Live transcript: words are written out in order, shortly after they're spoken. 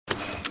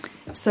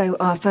So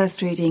our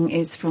first reading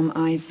is from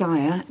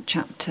Isaiah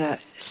chapter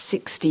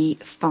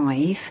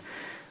 65,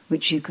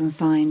 which you can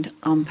find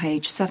on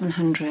page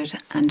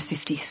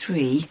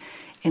 753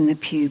 in the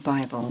Pew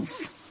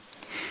Bibles.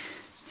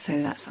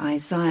 So that's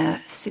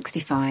Isaiah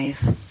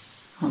 65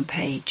 on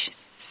page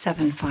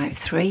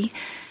 753,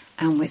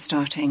 and we're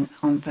starting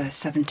on verse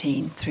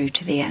 17 through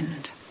to the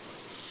end.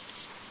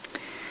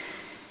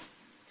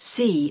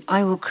 See,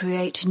 I will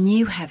create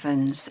new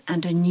heavens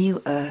and a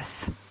new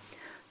earth.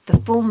 The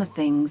former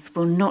things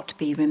will not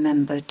be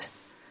remembered,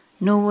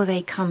 nor will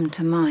they come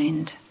to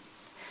mind.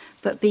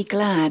 But be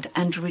glad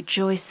and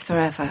rejoice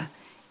forever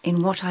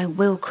in what I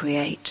will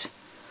create.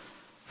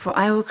 For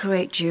I will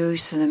create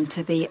Jerusalem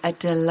to be a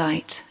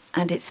delight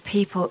and its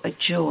people a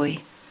joy.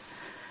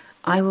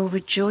 I will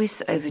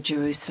rejoice over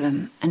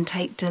Jerusalem and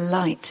take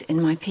delight in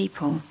my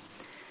people.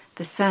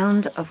 The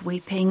sound of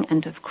weeping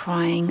and of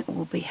crying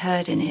will be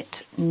heard in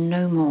it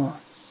no more.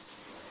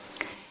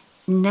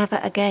 Never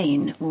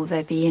again will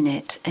there be in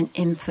it an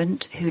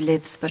infant who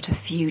lives but a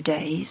few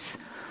days,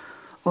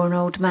 or an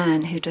old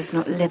man who does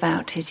not live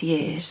out his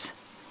years.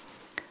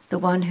 The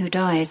one who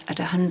dies at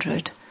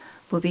 100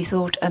 will be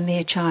thought a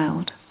mere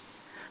child.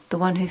 The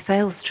one who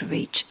fails to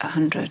reach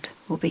 100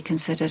 will be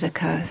considered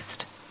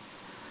accursed.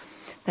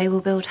 They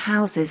will build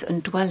houses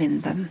and dwell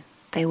in them.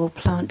 They will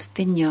plant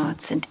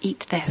vineyards and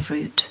eat their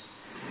fruit.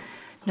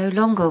 No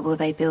longer will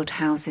they build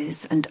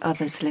houses and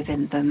others live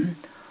in them,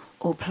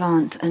 or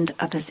plant and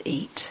others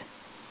eat.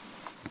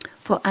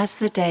 For as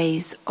the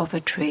days of a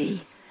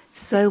tree,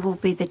 so will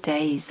be the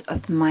days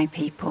of my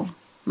people.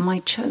 My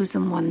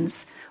chosen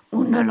ones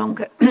will no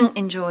longer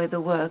enjoy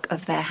the work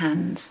of their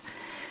hands.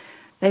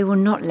 They will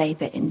not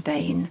labour in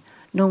vain,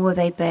 nor will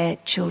they bear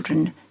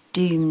children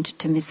doomed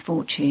to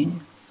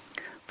misfortune.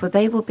 For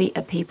they will be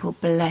a people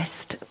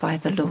blessed by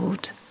the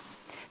Lord,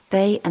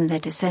 they and their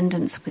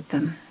descendants with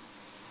them.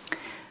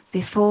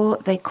 Before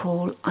they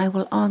call, I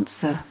will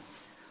answer.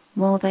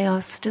 While they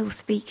are still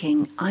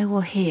speaking, I will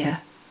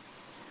hear.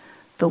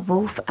 The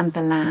wolf and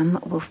the lamb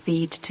will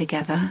feed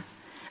together,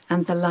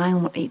 and the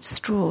lion will eat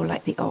straw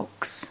like the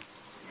ox.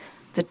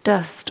 The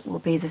dust will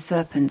be the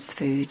serpent's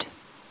food.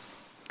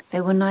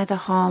 They will neither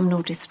harm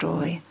nor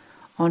destroy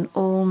on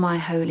all my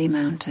holy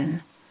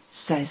mountain,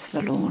 says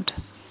the Lord.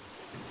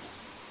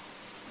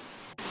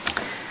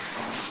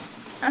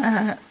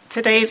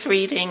 Today's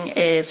reading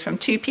is from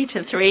 2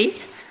 Peter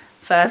 3,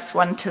 verse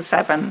 1 to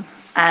 7.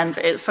 And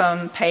it's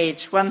on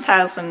page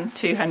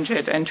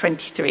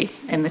 1223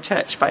 in the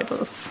Church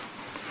Bibles.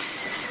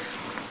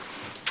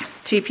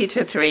 2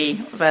 Peter 3,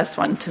 verse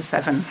 1 to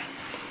 7.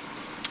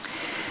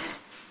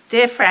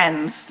 Dear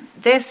friends,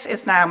 this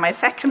is now my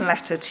second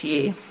letter to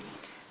you.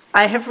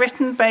 I have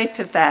written both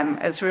of them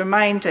as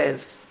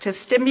reminders to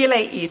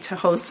stimulate you to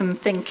wholesome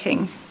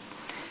thinking.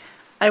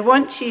 I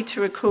want you to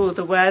recall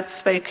the words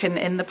spoken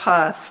in the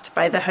past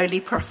by the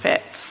holy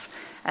prophets,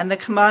 and the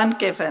command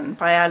given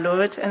by our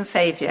Lord and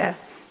Saviour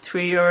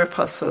through your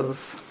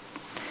apostles.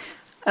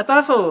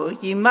 Above all,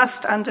 you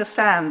must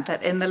understand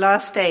that in the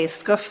last days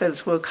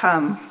scoffers will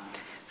come,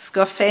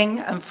 scoffing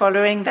and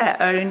following their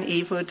own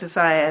evil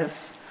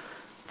desires.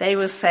 They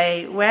will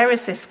say, "Where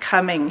is this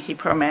coming he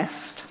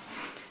promised?"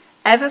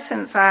 Ever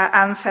since our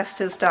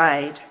ancestors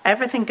died,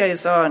 everything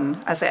goes on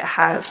as it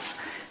has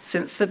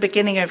since the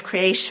beginning of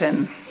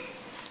creation.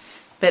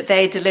 But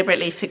they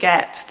deliberately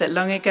forget that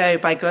long ago,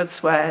 by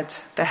God's word,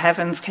 the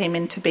heavens came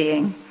into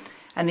being,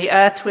 and the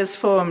earth was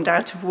formed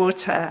out of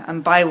water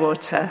and by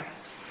water.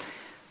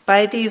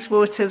 By these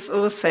waters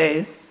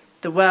also,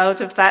 the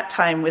world of that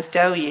time was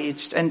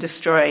deluged and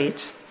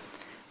destroyed.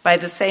 By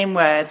the same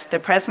word, the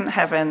present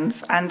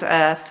heavens and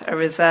earth are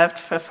reserved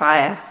for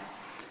fire,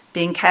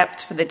 being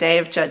kept for the day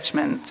of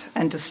judgment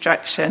and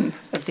destruction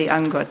of the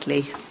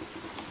ungodly.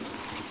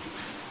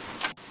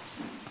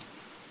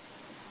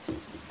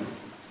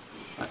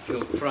 I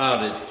feel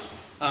crowded.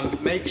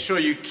 Make sure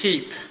you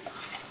keep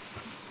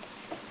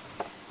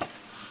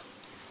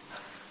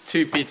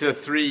 2 Peter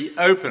 3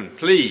 open,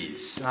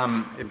 please.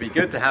 It'd be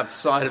good to have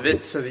sight of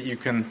it so that you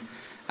can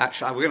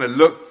actually... We're going to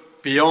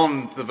look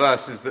beyond the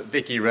verses that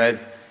Vicky read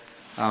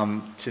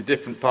to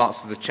different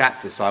parts of the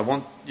chapter. So I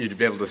want you to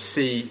be able to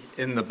see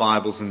in the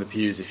Bibles and the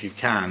pews, if you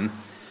can,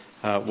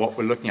 what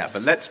we're looking at.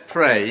 But let's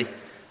pray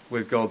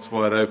with God's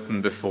word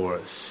open before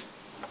us.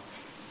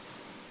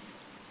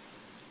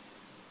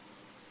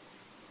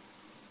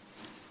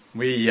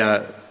 We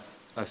are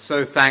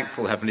so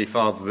thankful, Heavenly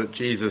Father, that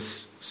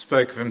Jesus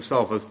spoke of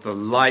himself as the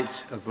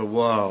light of the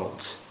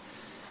world.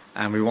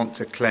 And we want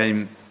to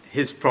claim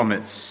his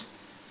promise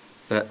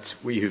that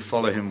we who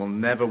follow him will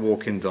never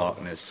walk in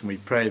darkness. And we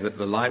pray that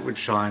the light would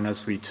shine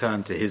as we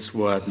turn to his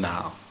word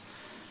now.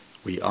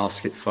 We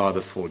ask it,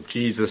 Father, for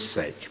Jesus'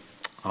 sake.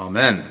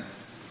 Amen.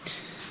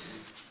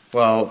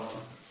 Well,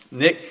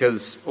 Nick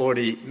has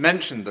already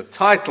mentioned the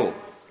title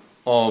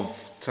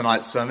of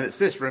tonight's sermon. It's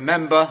this: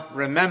 Remember,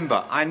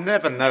 remember. I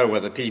never know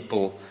whether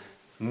people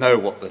know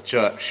what the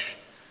church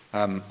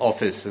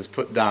office has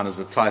put down as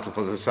a title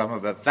for the summer,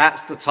 but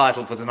that's the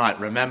title for tonight.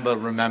 Remember,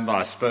 remember.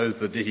 I suppose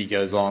the ditty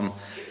goes on.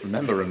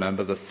 Remember,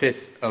 remember, the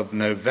 5th of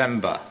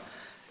November.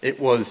 It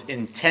was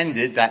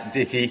intended, that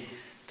ditty,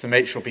 to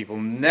make sure people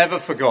never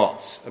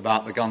forgot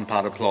about the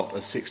gunpowder plot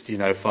of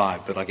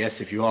 1605. But I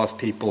guess if you ask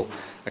people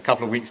a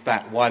couple of weeks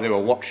back why they were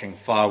watching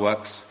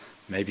fireworks,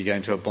 maybe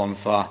going to a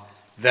bonfire,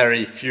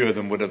 very few of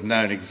them would have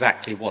known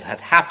exactly what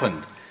had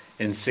happened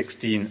in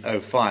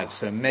 1605.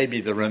 So maybe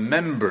the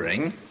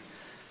remembering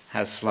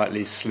has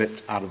slightly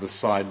slipped out of the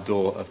side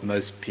door of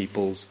most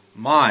people's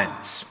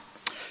minds.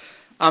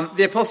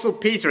 The Apostle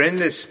Peter, in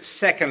this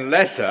second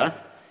letter,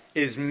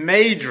 is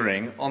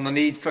majoring on the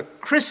need for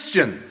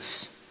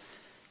Christians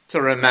to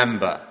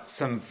remember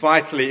some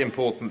vitally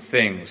important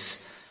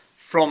things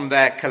from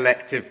their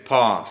collective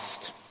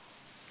past.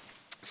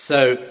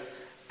 So,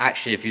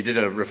 actually, if you did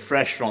a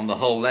refresher on the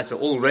whole letter,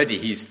 already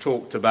he's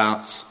talked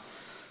about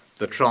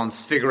the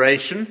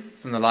transfiguration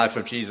from the life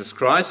of Jesus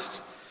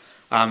Christ.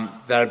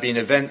 There have been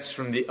events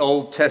from the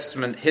Old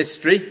Testament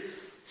history,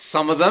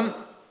 some of them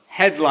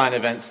headline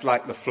events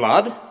like the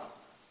flood,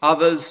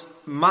 others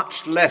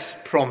much less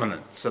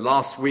prominent. So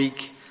last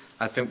week,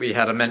 I think we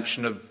had a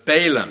mention of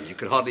Balaam. You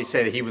could hardly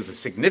say that he was a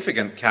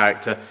significant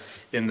character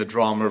in the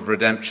drama of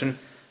redemption,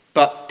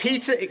 but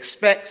Peter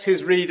expects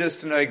his readers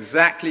to know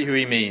exactly who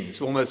he means,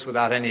 almost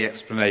without any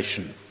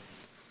explanation.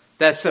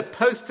 They're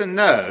supposed to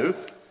know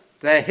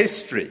their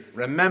history.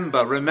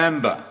 Remember,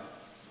 remember.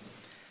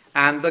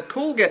 And the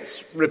call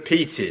gets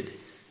repeated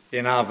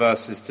in our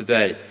verses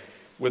today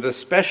with a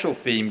special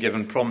theme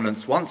given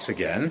prominence once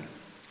again,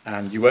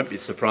 and you won't be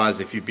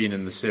surprised if you've been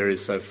in the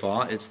series so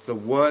far. It's the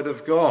Word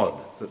of God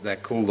that they're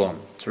called on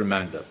to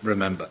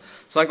remember.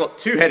 So I've got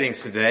two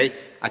headings today.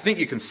 I think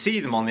you can see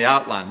them on the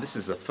outline. This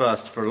is a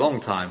first for a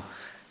long time.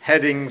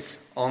 Headings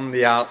on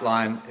the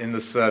outline in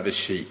the service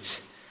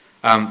sheet.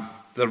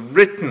 The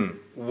written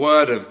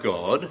Word of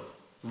God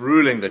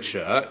ruling the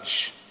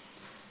church,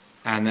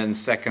 and then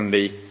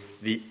secondly,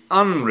 the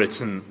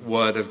unwritten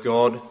Word of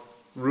God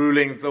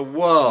ruling the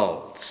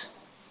world.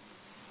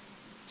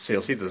 So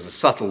you'll see there's a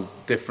subtle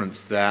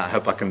difference there. I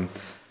hope I can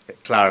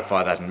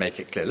clarify that and make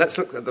it clear. Let's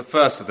look at the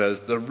first of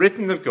those, the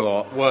written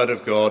Word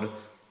of God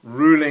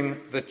ruling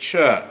the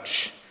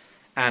church.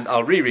 And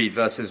I'll reread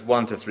verses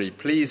 1 to 3.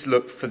 Please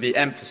look for the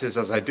emphasis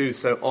as I do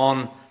so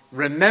on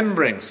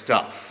remembering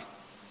stuff.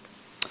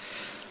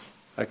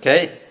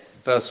 Okay,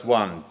 verse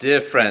 1.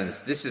 Dear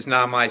friends, this is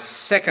now my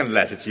second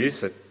letter to you,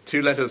 so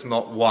 2 letters,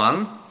 not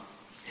 1.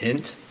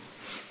 Hint.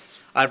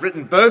 I've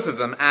written both of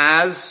them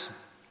as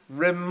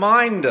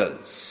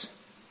reminders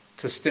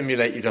to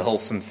stimulate you to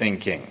wholesome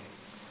thinking.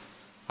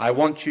 I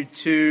want you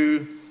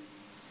to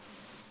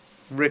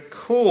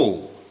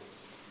recall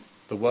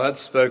the words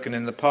spoken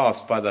in the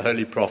past by the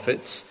holy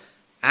prophets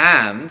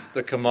and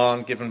the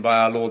command given by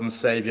our Lord and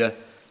Saviour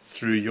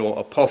through your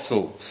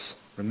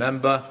apostles.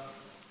 Remember,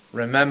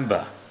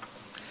 remember.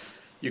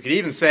 You could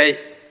even say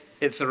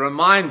it's a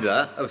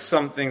reminder of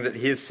something that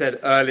he has said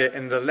earlier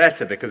in the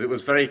letter, because it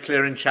was very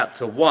clear in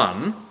chapter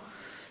 1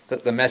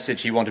 that the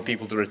message he wanted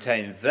people to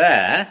retain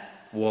there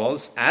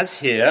was, as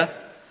here,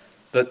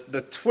 that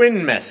the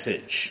twin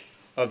message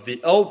of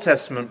the Old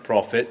Testament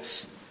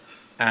prophets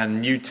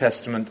and New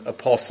Testament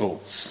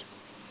apostles.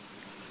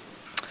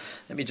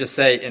 Let me just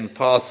say in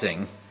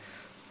passing,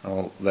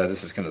 although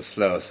this is going to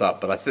slow us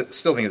up, but I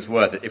still think it's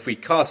worth it. If we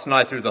cast an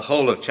eye through the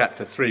whole of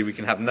chapter 3, we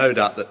can have no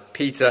doubt that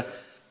Peter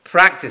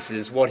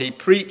practices what he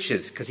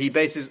preaches, because he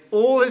bases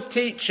all his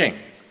teaching,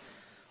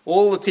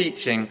 all the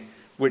teaching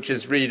which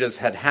his readers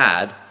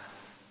had,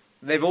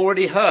 they've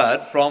already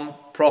heard from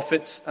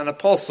prophets and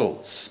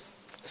apostles.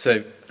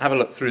 So have a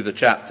look through the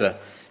chapter.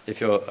 If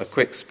you're a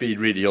quick speed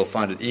reader, you'll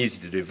find it easy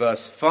to do.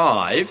 Verse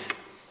 5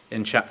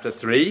 in chapter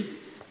 3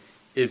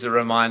 is a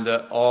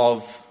reminder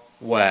of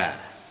where?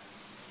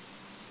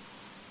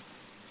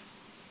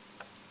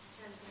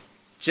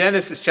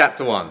 Genesis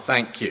chapter 1,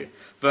 thank you.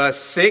 Verse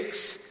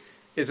 6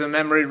 is a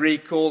memory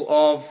recall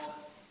of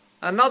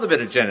another bit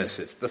of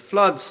Genesis, the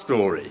flood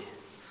story.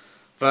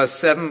 Verse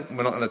 7,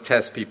 we're not going to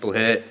test people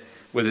here,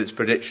 with its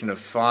prediction of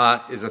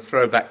fire, is a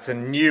throwback to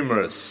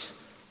numerous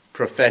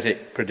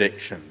prophetic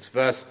predictions.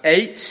 Verse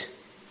 8,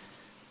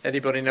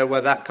 anybody know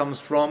where that comes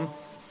from?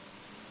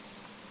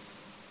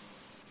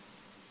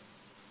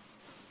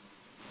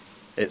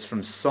 It's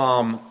from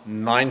Psalm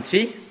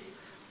 90,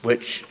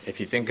 which, if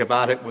you think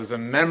about it, was a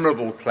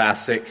memorable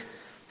classic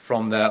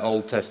from their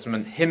Old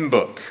Testament hymn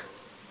book.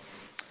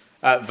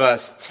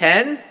 Verse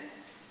 10,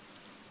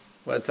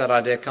 where's that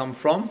idea come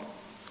from?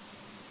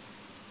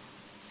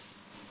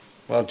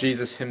 Well,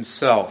 Jesus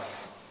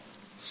himself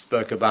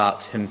spoke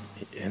about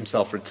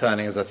himself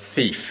returning as a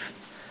thief.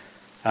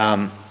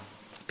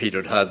 Peter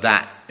had heard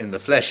that in the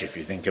flesh, if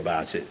you think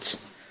about it.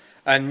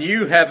 A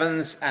new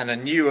heavens and a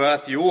new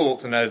earth, you all ought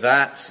to know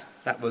that.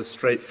 That was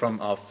straight from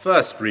our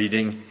first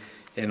reading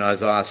in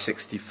Isaiah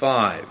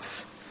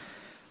 65.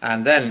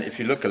 And then, if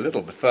you look a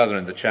little bit further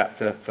in the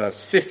chapter,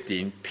 verse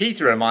 15,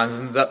 Peter reminds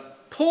them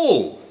that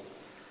Paul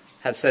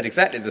had said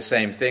exactly the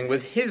same thing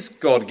with his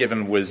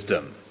God-given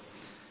wisdom.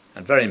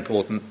 And very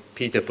important,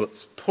 Peter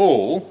puts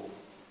Paul,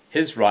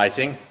 his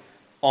writing,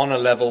 on a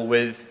level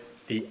with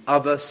the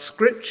other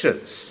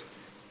scriptures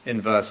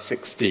in verse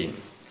 16.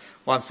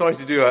 Well, I'm sorry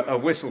to do a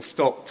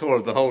whistle-stop tour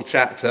of the whole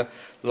chapter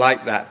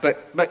like that,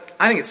 but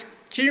I think it's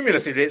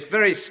cumulatively, it's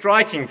very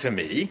striking to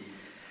me.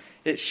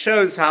 It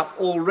shows how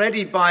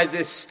already by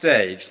this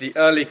stage the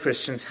early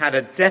Christians had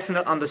a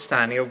definite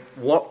understanding of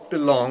what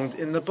belonged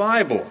in the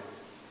Bible.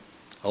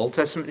 Old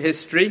Testament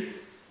history,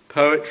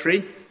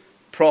 poetry,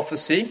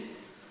 prophecy,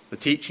 the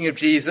teaching of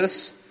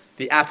Jesus,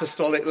 the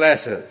apostolic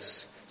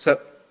letters. So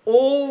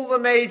all the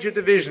major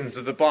divisions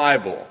of the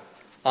Bible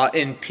are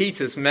in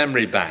Peter's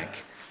memory bank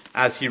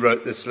as he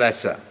wrote this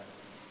letter.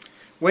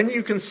 When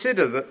you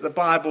consider that the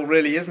Bible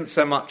really isn't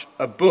so much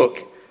a book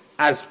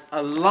as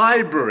a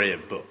library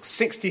of books,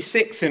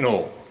 66 in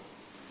all,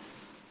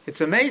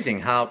 it's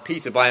amazing how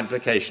Peter, by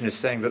implication, is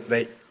saying that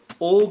they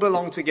all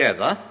belong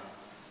together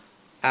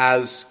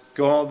as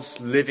God's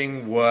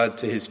living word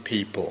to his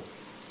people.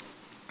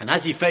 And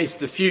as he faced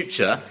the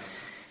future,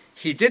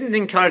 he didn't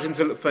encourage them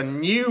to look for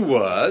new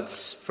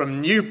words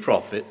from new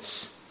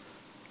prophets,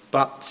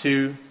 but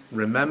to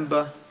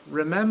remember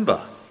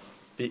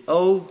the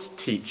old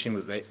teaching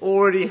that they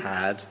already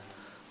had,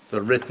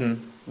 the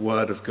written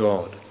word of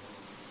God.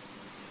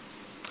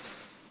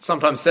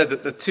 Sometimes said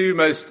that the two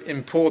most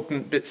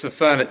important bits of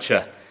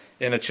furniture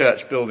in a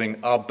church building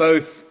are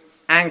both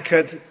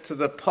anchored to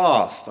the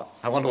past.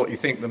 I wonder what you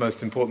think the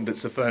most important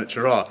bits of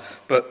furniture are.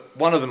 But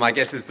one of them, I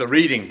guess, is the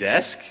reading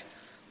desk.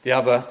 The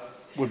other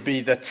would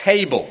be the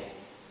table.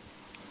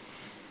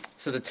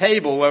 So the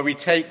table where we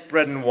take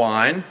bread and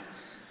wine,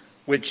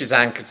 which is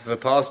anchored to the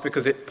past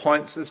because it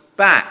points us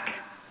back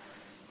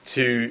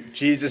to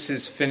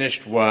Jesus'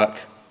 finished work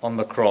on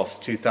the cross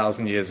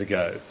 2,000 years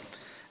ago.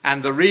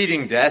 And the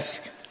reading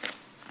desk,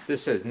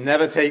 this says,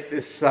 never take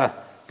this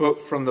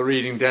book from the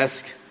reading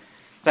desk.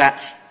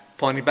 That's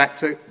pointing back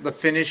to the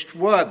finished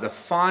word, the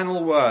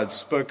final word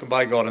spoken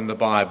by God in the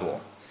Bible,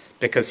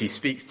 because he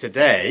speaks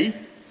today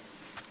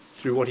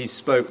through what he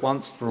spoke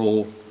once for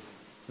all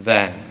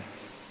then.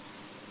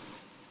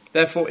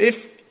 Therefore,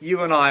 if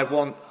you and I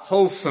want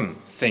wholesome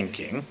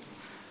thinking,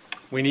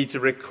 we need to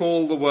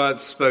recall the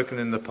words spoken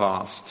in the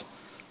past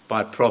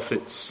by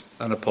prophets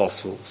and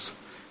apostles.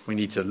 We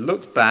need to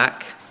look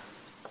back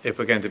if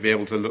we're going to be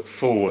able to look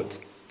forward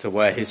to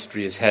where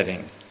history is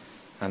heading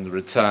and the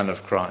return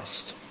of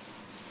Christ.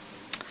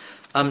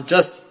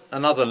 Just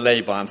another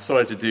lay-by. I'm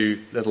sorry to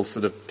do little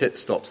sort of pit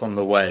stops on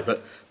the way,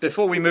 but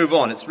before we move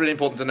on, it's really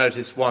important to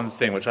notice one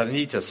thing, which I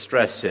need to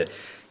stress here.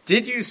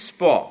 Did you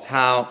spot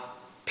how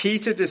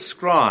Peter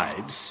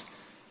describes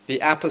the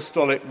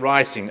apostolic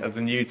writing of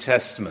the New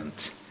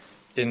Testament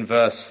in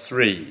verse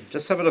 3?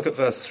 Just have a look at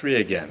verse 3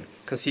 again,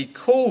 because he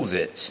calls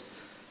it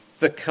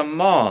the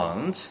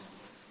command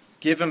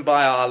given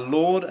by our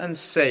Lord and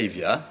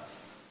Saviour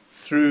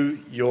through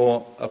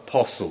your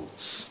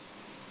apostles.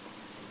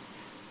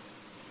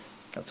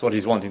 That's what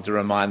he's wanting to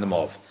remind them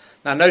of.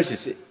 Now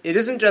notice, it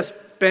isn't just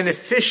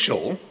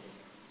beneficial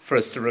for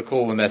us to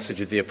recall the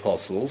message of the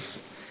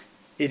apostles.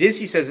 It is,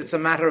 he says, it's a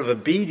matter of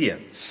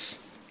obedience.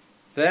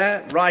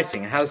 Their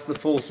writing has the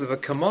force of a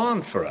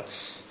command for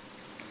us.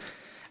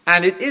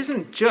 And it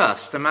isn't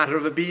just a matter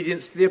of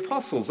obedience to the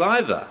apostles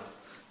either.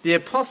 The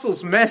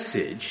apostles'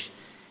 message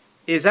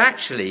is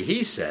actually,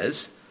 he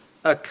says,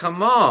 a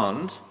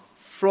command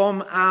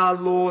from our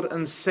Lord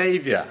and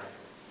Saviour.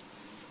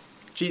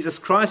 Jesus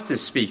Christ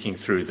is speaking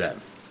through them.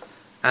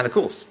 And of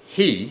course,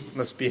 he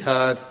must be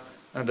heard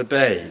and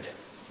obeyed.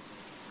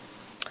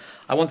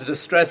 I wanted to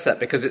stress that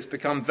because it's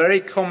become very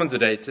common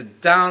today to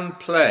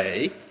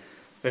downplay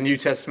the New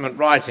Testament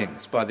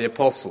writings by the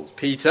apostles.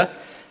 Peter,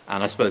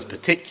 and I suppose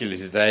particularly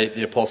today,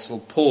 the apostle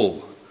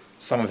Paul.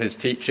 Some of his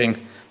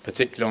teaching,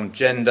 particularly on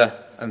gender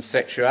and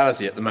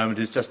sexuality at the moment,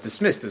 is just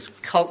dismissed as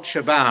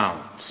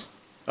culture-bound.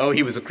 Oh,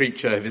 he was a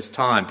creature of his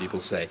time, people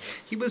say.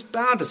 He was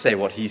bound to say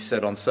what he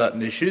said on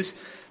certain issues,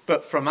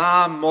 but from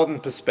our modern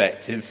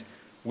perspective,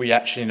 we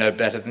actually know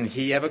better than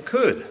he ever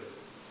could.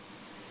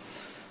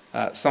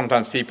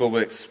 Sometimes people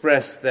will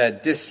express their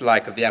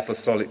dislike of the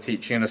apostolic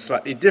teaching in a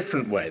slightly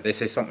different way. They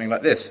say something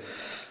like this: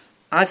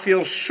 I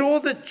feel sure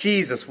that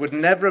Jesus would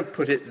never have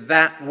put it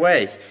that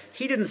way.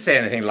 He didn't say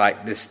anything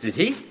like this, did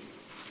he?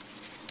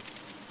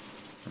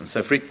 And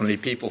so frequently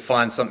people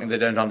find something they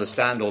don't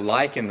understand or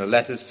like in the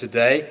letters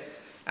today,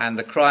 and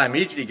the cry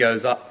immediately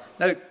goes up,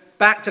 no,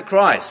 back to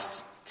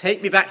Christ.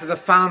 Take me back to the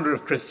founder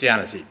of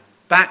Christianity.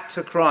 Back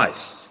to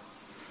Christ.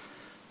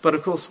 But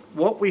of course,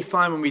 what we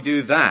find when we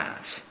do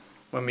that,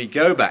 when we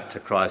go back to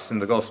Christ in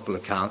the gospel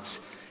accounts,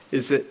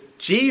 is that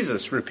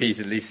Jesus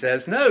repeatedly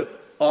says, no,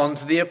 on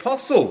to the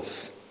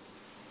apostles.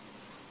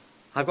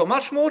 I've got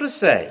much more to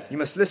say. You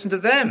must listen to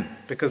them,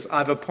 because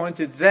I've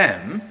appointed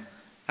them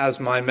as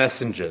my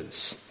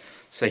messengers.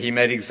 So he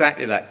made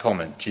exactly that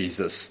comment,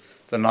 Jesus,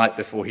 the night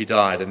before he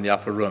died in the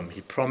upper room.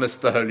 He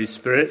promised the Holy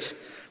Spirit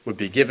would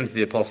be given to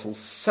the apostles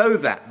so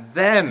that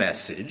their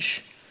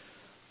message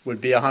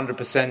would be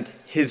 100%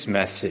 his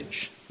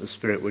message. The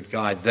Spirit would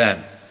guide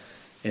them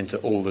into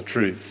all the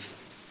truth.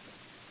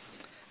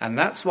 And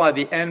that's why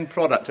the end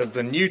product of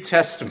the New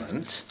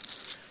Testament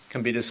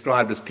can be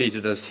described as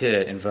Peter does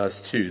here in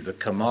verse 2, the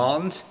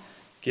command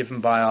given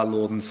by our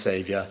Lord and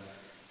Saviour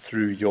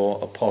through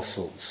your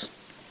apostles.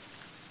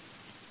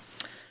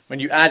 When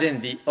you add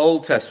in the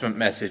Old Testament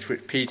message,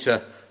 which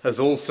Peter has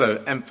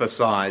also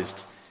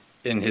emphasized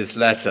in his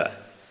letter,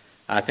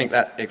 I think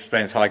that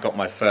explains how I got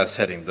my first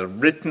heading, the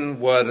written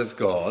word of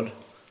God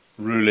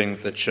ruling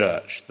the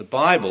church. The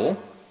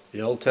Bible,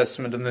 the Old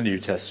Testament and the New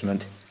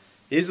Testament,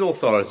 is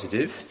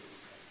authoritative,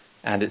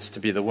 and it's to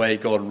be the way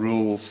God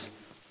rules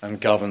and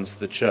governs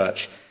the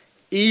church,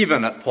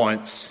 even at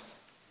points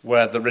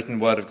where the written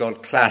word of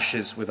God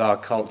clashes with our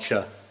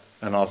culture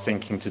and our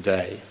thinking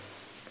today.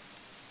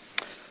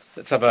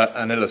 Let's have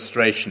an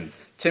illustration.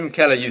 Tim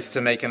Keller used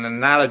to make an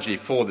analogy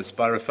for this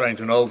by referring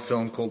to an old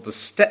film called The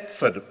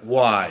Stepford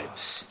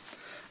Wives.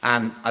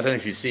 And I don't know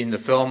if you've seen the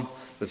film.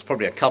 There's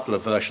probably a couple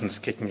of versions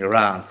kicking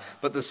around.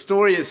 But the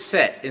story is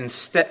set in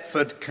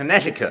Stepford,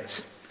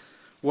 Connecticut,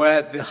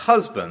 where the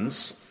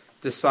husbands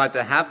decide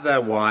to have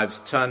their wives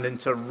turned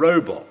into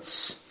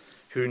robots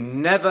who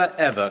never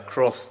ever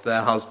cross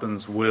their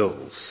husbands'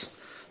 wills.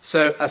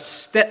 So a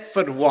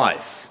Stepford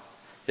wife,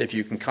 if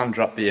you can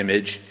conjure up the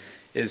image,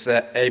 is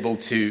able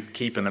to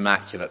keep an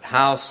immaculate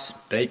house,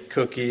 bake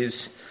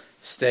cookies,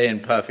 stay in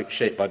perfect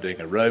shape by doing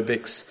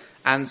aerobics,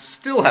 and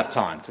still have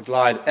time to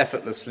glide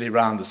effortlessly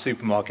around the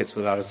supermarkets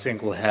without a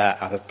single hair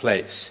out of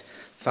place.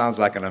 Sounds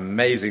like an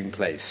amazing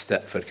place,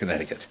 Stepford,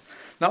 Connecticut.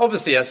 Now,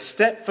 obviously, a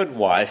Stepford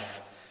wife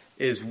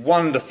is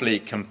wonderfully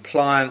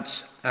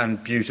compliant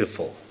and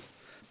beautiful.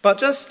 But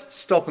just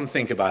stop and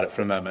think about it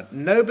for a moment.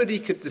 Nobody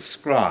could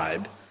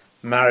describe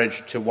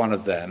marriage to one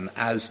of them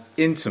as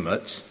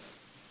intimate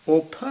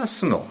or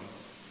personal.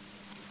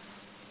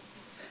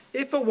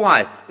 If a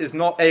wife is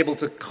not able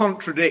to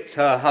contradict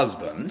her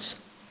husband,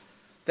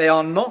 they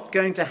are not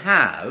going to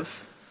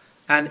have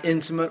an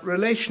intimate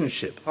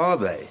relationship, are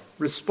they?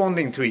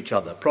 Responding to each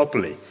other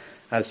properly,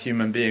 as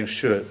human beings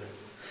should.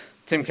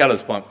 Tim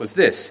Keller's point was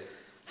this: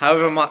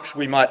 however much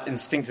we might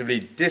instinctively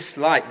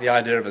dislike the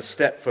idea of a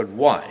Stepford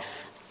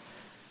wife,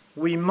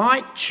 we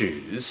might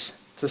choose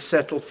to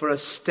settle for a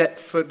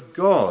Stepford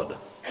God.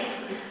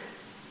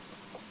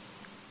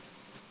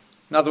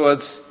 In other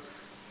words,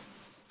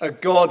 a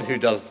God who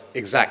does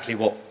exactly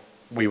what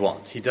we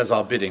want. He does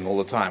our bidding all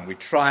the time. We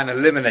try and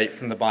eliminate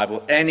from the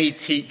Bible any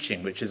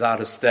teaching which is out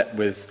of step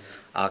with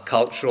our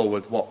culture or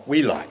with what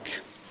we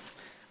like.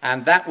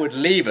 And that would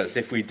leave us,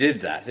 if we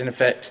did that, in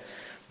effect,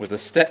 with a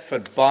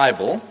Stepford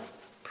Bible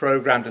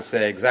programmed to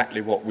say exactly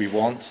what we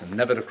want and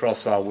never to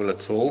cross our will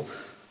at all.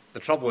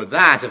 The trouble with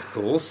that, of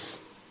course,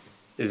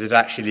 is it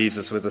actually leaves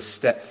us with a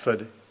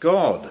Stepford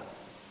God.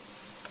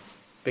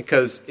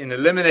 Because in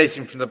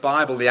eliminating from the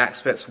Bible the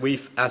aspects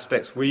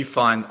we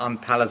find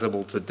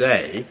unpalatable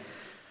today,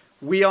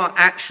 we are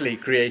actually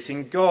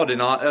creating God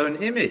in our own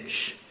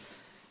image.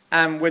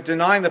 And we're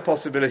denying the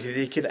possibility that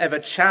he could ever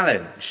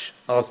challenge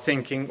our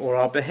thinking or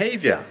our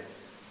behavior.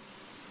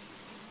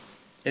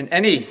 In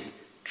any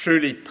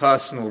truly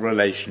personal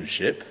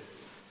relationship,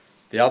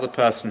 the other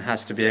person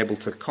has to be able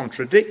to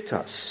contradict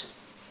us.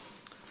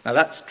 Now,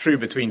 that's true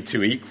between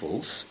two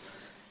equals.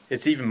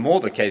 It's even more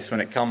the case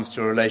when it comes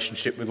to a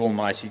relationship with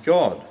Almighty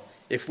God.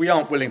 If we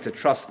aren't willing to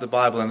trust the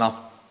Bible enough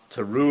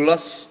to rule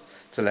us,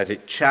 to let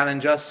it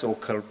challenge us or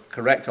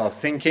correct our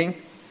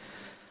thinking,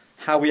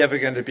 how are we ever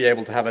going to be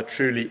able to have a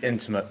truly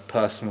intimate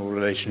personal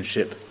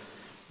relationship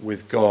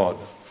with God?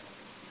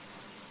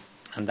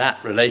 And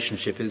that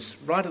relationship is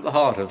right at the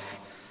heart of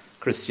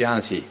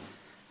Christianity.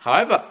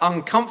 However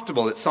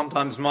uncomfortable it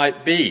sometimes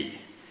might be,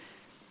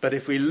 but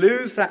if we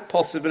lose that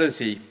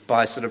possibility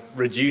by sort of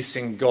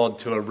reducing God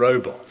to a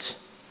robot,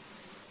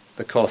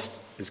 the cost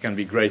is going to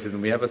be greater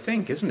than we ever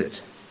think, isn't it?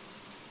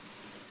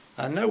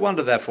 And no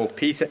wonder, therefore,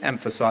 Peter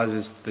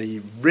emphasizes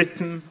the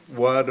written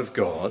word of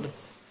God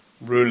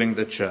ruling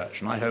the church.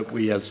 And I hope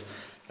we as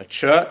a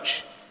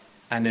church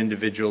and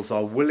individuals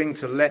are willing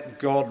to let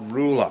God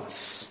rule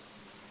us,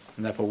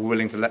 and therefore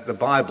willing to let the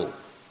Bible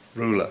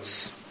rule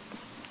us.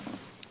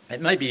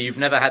 It may be you've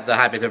never had the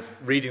habit of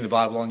reading the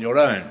Bible on your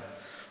own,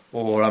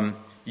 or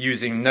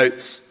using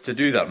notes to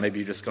do that. Maybe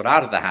you just got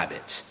out of the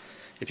habit.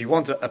 If you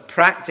want a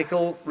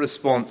practical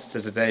response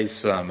to today's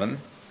sermon,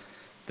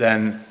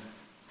 then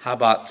how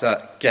about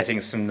getting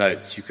some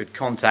notes? You could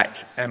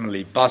contact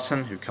Emily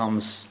Button, who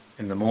comes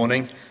in the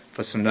morning,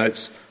 for some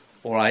notes,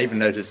 or I even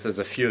noticed there's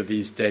a few of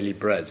these daily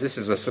breads. This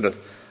is a sort of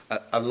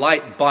a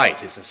light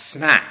bite. It's a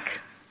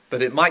snack,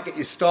 but it might get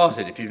you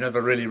started if you've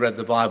never really read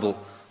the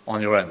Bible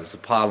on your own. There's a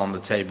pile on the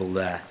table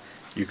there.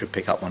 You could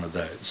pick up one of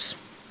those.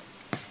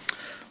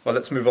 Well,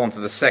 let's move on to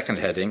the second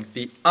heading,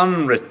 the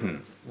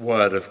unwritten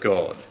word of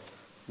God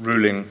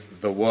ruling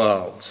the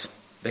world.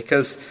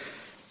 Because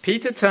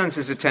Peter turns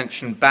his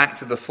attention back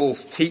to the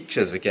false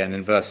teachers again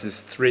in verses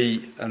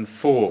 3 and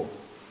 4.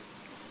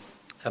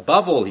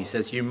 Above all, he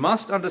says, you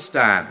must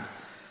understand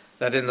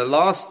that in the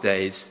last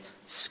days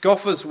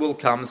scoffers will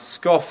come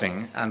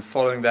scoffing and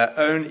following their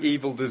own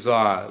evil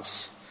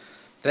desires.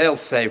 They'll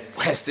say,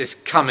 where's this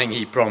coming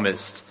he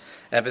promised?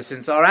 Ever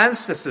since our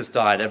ancestors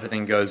died,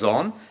 everything goes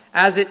on,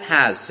 as it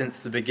has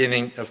since the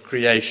beginning of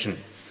creation.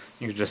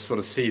 You can just sort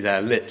of see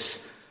their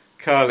lips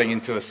curling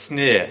into a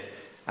sneer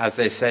as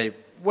they say,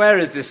 where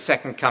is this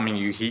second coming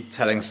you keep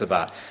telling us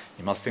about?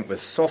 You must think we're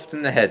soft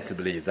in the head to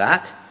believe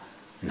that.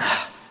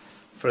 Nah.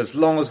 For as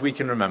long as we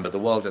can remember, the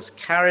world just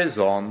carries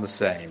on the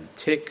same.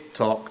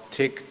 Tick-tock,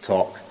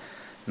 tick-tock.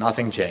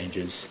 Nothing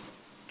changes.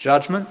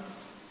 Judgment?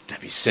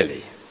 Don't be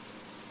silly.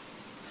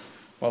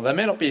 Well, there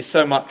may not be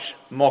so much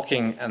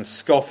mocking and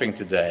scoffing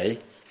today,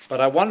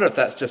 but I wonder if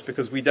that's just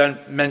because we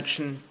don't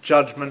mention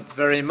judgment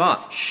very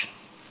much.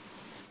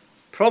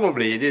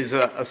 Probably it is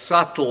a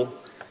subtle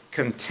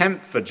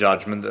contempt for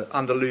judgment that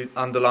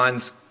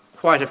underlines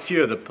quite a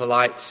few of the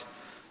polite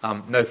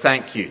no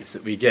thank yous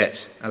that we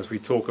get as we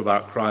talk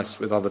about Christ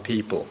with other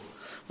people.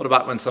 What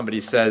about when somebody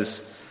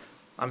says,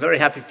 I'm very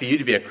happy for you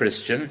to be a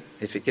Christian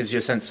if it gives you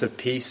a sense of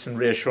peace and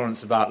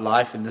reassurance about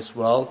life in this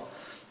world?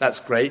 That's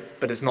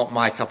great, but it's not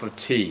my cup of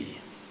tea.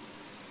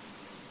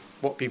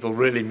 What people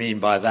really mean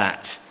by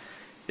that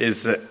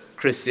is that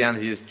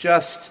Christianity is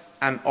just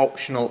an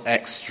optional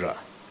extra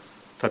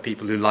for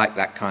people who like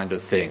that kind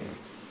of thing.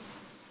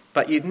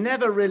 But you'd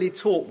never really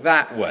talk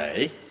that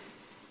way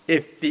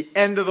if the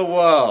end of the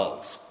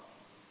world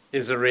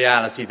is a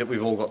reality that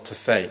we've all got to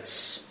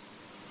face.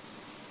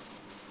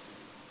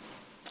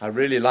 I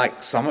really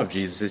like some of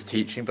Jesus'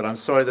 teaching, but I'm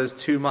sorry there's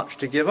too much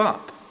to give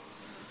up.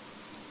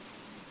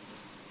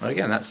 Well,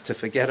 again, that's to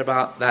forget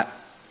about that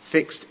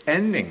fixed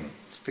ending.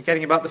 It's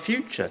forgetting about the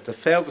future, to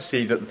fail to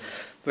see that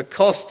the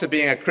cost to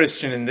being a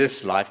Christian in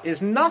this life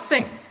is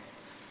nothing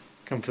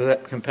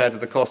compared to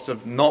the cost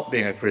of not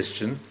being a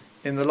Christian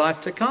in the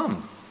life to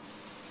come.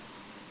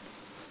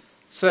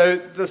 So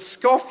the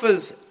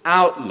scoffer's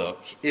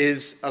outlook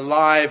is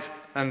alive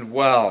and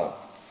well.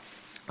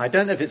 I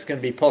don't know if it's going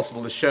to be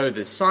possible to show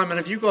this. Simon,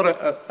 have you got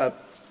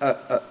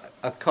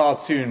a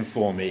cartoon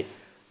for me?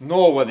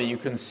 Nor whether you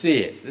can see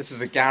it. This is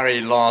a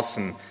Gary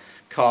Larson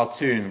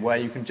cartoon where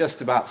you can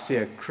just about see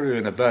a crew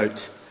in a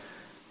boat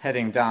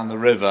heading down the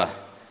river,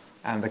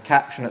 and the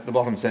caption at the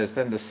bottom says,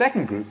 then the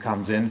second group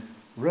comes in,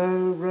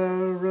 row,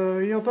 row, row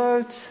your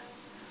boat,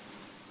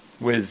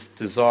 with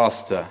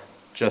disaster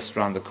just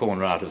round the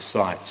corner out of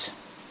sight.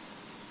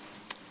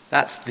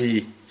 That's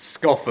the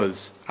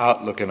scoffer's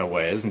outlook in a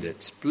way, isn't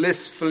it?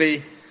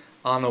 Blissfully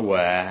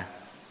unaware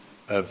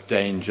of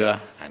danger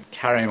and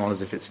carrying on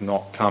as if it's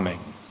not coming.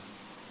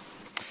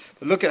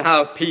 But look at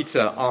how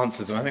Peter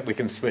answers them. I think we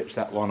can switch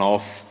that one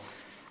off.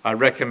 I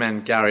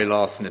recommend Gary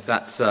Larson, if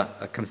that's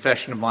a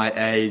confession of my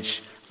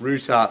age,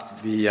 root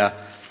out the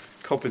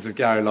copies of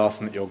Gary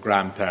Larson that your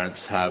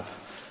grandparents have,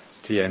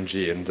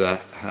 TNG, and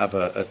have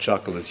a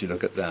chuckle as you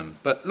look at them.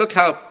 But look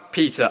how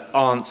Peter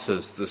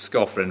answers the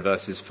scoffer in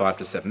verses 5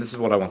 to 7. This is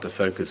what I want to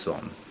focus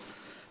on.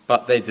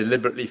 But they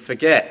deliberately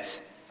forget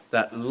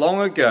that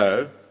long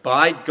ago,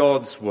 by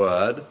God's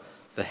word,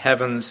 the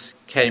heavens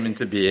came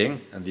into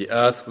being, and the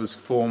earth was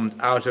formed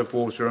out of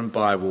water and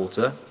by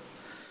water.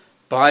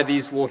 By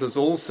these waters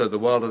also the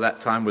world at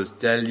that time was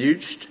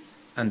deluged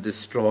and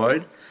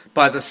destroyed.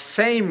 By the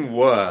same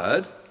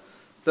word,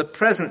 the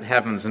present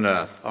heavens and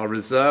earth are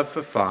reserved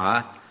for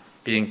fire,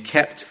 being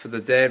kept for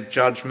the day of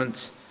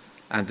judgment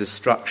and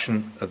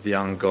destruction of the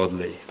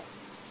ungodly.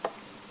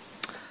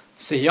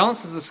 See, he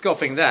answers the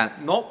scoffing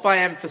that not by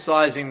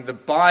emphasizing the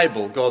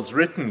Bible, God's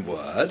written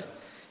word.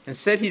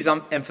 Instead, he's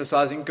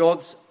emphasizing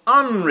God's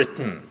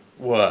unwritten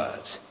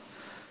word,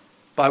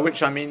 by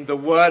which I mean the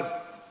word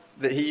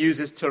that he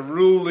uses to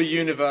rule the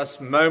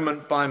universe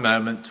moment by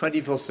moment,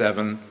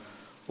 24/7,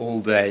 all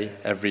day,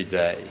 every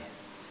day.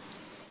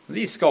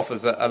 These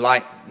scoffers are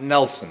like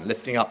Nelson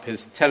lifting up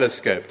his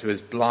telescope to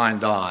his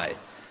blind eye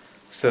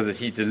so that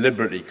he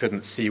deliberately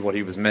couldn't see what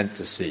he was meant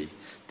to see.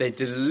 They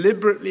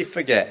deliberately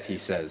forget, he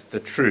says, the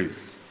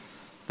truth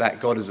that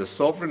God is a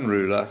sovereign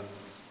ruler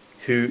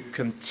who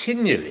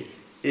continually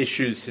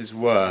issues his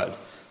word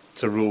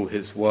to rule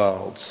his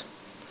world.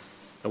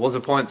 There was a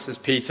point, says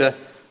Peter,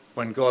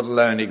 when God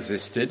alone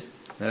existed.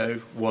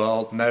 No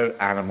world, no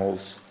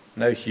animals,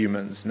 no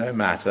humans, no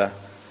matter.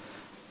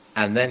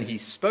 And then he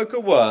spoke a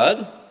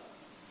word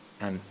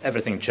and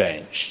everything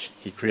changed.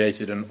 He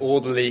created an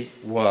orderly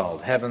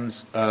world,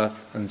 heavens,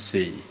 earth, and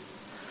sea.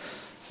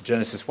 So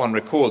Genesis 1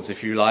 records,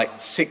 if you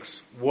like,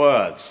 6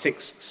 words,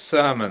 6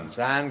 sermons.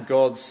 And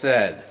God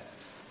said,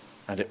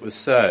 and it was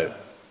so.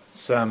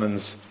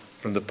 Sermons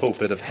from the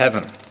pulpit of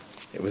heaven.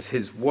 It was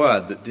his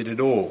word that did it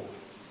all.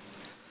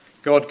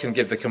 God can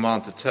give the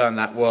command to turn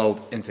that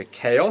world into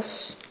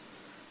chaos,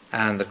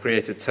 and the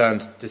Creator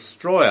turned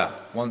destroyer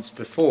once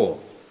before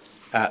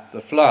at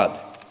the flood.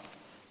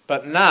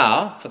 But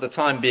now, for the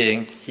time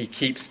being, he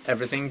keeps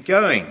everything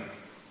going.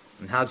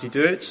 And how does he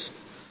do it?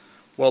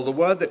 Well, the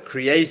word that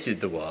created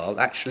the world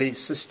actually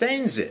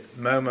sustains it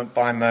moment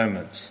by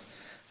moment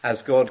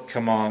as God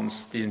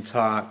commands the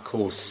entire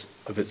course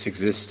of its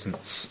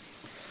existence,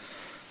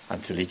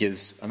 until he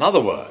gives another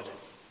word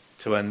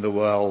to end the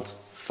world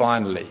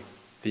finally,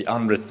 the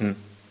unwritten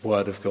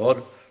word of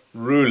God,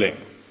 ruling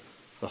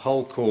the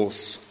whole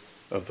course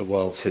of the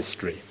world's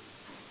history.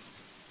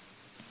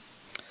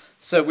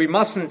 So we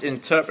mustn't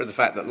interpret the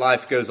fact that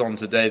life goes on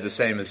today the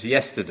same as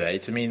yesterday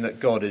to mean that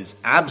God is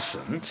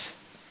absent.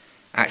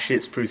 Actually,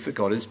 it's proof that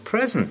God is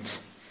present.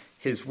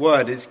 His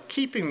word is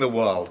keeping the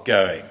world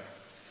going.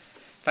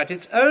 In fact,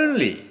 it's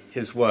only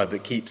his word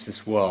that keeps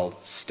this world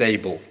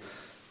stable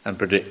and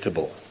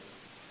predictable.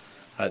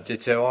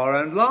 Ditto our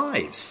own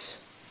lives.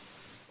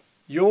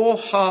 Your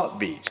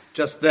heartbeat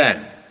just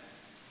then,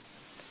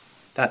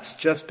 that's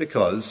just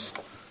because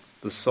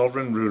the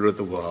sovereign ruler of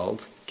the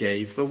world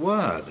gave the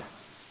word.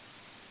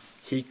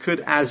 He could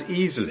as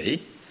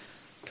easily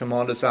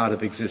command us out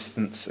of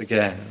existence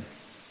again.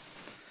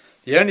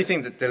 The only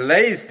thing that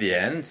delays the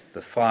end,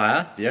 the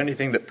fire, the only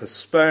thing that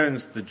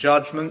postpones the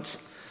judgment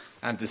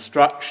and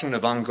destruction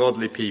of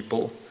ungodly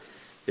people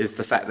is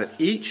the fact that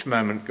each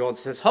moment God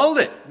says, hold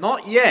it,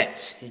 not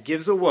yet. He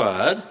gives a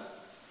word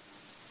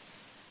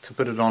to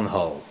put it on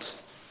hold.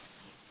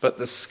 But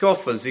the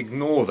scoffers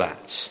ignore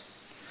that.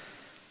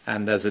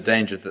 And there's a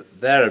danger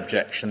that their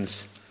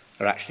objections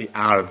are actually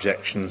our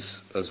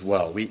objections as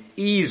well. We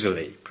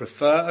easily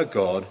prefer a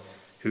God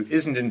who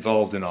isn't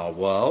involved in our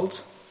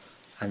world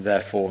and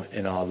therefore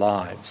in our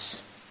lives.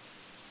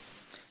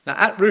 Now,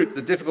 at root,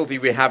 the difficulty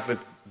we have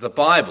with the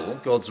Bible,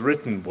 God's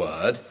written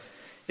word,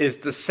 is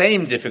the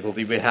same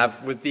difficulty we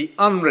have with the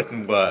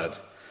unwritten word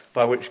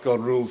by which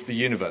God rules the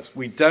universe.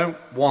 We don't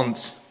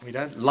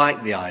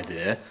like the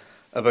idea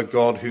of a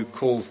God who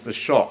calls the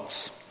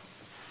shots.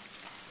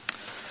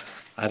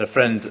 I had a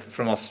friend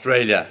from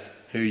Australia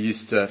who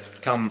used to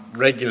come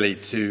regularly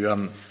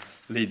to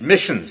lead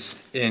missions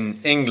in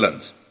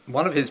England.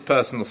 One of his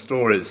personal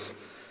stories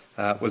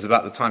was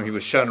about the time he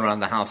was shown around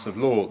the House of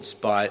Lords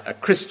by a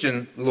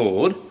Christian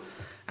lord,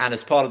 and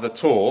as part of the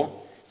tour,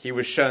 he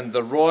was shown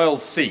the royal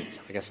seat,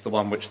 I guess the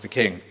one which the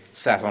king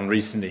sat on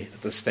recently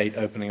at the state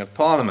opening of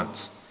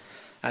Parliament.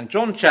 And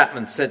John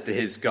Chapman said to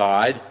his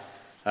guide,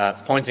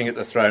 pointing at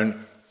the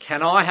throne,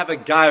 "Can I have a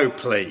go,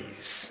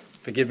 please?"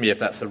 Forgive me if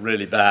that's a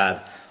really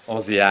bad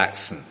Aussie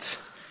accent.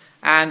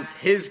 And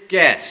his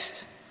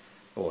guest,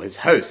 or his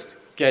host,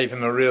 gave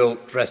him a real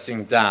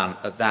dressing down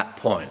at that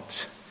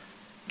point.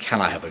 "Can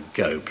I have a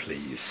go,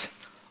 please?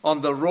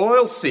 On the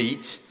royal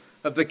seat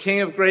of the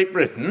King of Great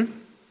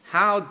Britain?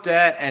 How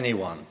dare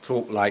anyone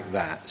talk like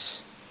that?"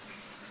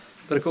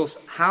 But of course,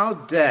 how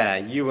dare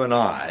you and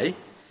I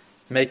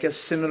make a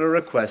similar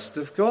request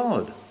of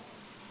God?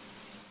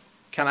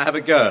 Can I have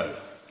a go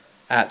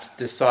at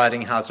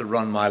deciding how to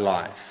run my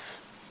life?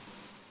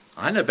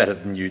 I know better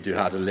than you do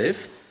how to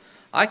live.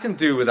 I can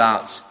do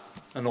without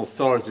an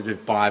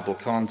authoritative Bible,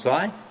 can't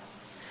I?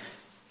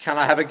 Can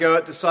I have a go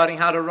at deciding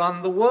how to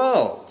run the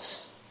world?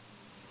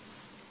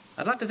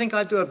 I'd like to think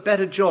I'd do a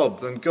better job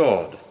than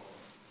God.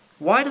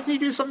 Why doesn't he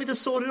do something to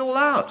sort it all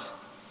out?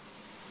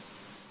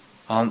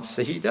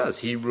 Answer, he does.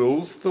 He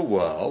rules the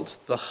world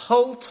the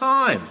whole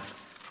time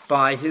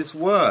by his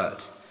word,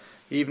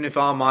 even if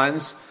our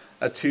minds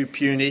are too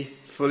puny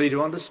fully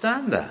to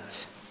understand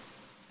that.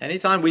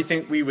 Anytime we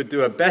think we would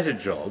do a better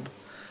job,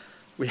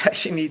 we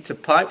actually need to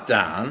pipe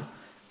down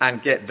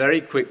and get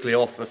very quickly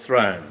off the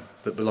throne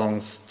that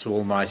belongs to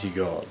Almighty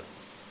God.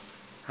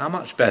 How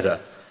much better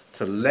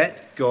to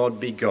let God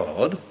be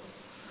God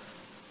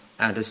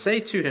and to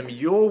say to him,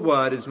 your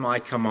word is my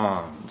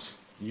command,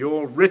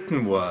 your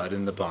written word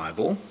in the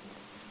Bible,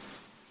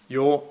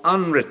 your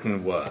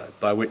unwritten word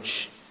by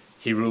which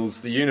he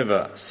rules the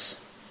universe.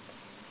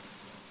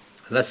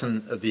 The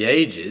lesson of the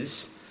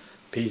ages,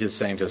 Peter's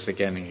saying to us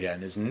again and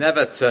again, is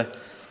never to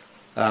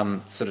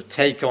sort of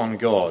take on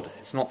God.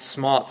 It's not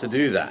smart to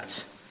do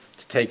that,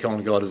 to take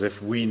on God as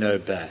if we know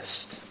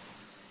best.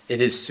 It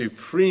is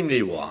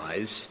supremely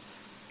wise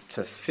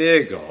to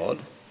fear God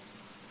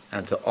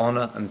and to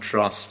honour and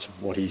trust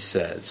what he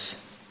says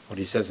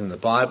in the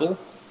Bible,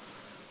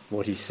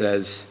 what he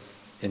says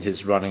in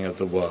his running of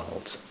the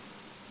world.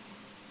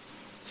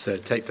 So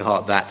take to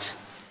heart that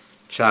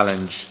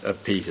challenge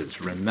of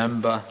Peter's.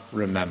 Remember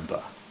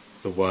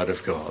the word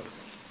of God.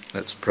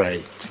 Let's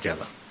pray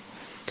together.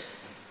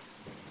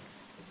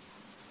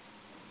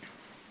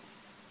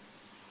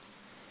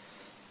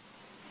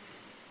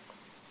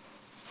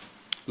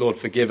 Lord,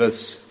 forgive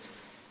us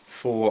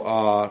for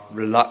our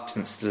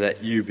reluctance to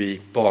let you be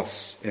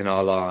boss in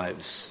our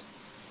lives.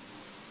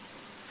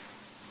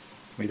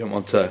 We don't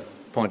want to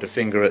point a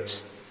finger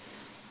at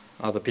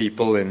other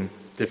people in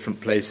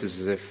different places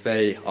as if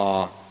they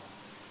are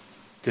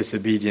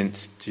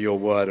disobedient to your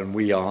word and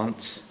we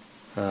aren't.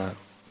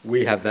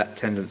 We have that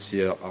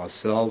tendency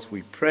ourselves.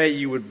 We pray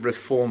you would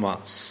reform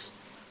us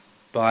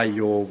by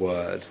your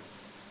word.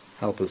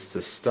 Help us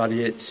to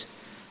study it,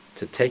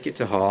 to take it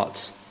to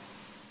heart,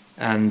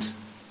 and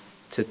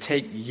to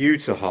take you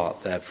to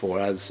heart, therefore,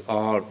 as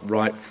our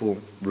rightful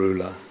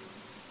ruler.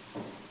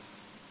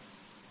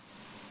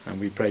 And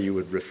we pray you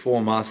would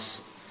reform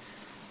us,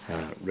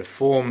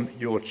 reform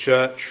your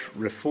church,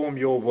 reform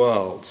your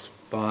world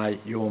by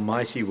your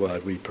mighty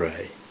word, we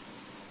pray.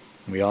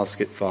 We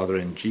ask it, Father,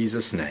 in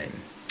Jesus' name.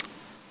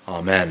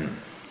 Amen.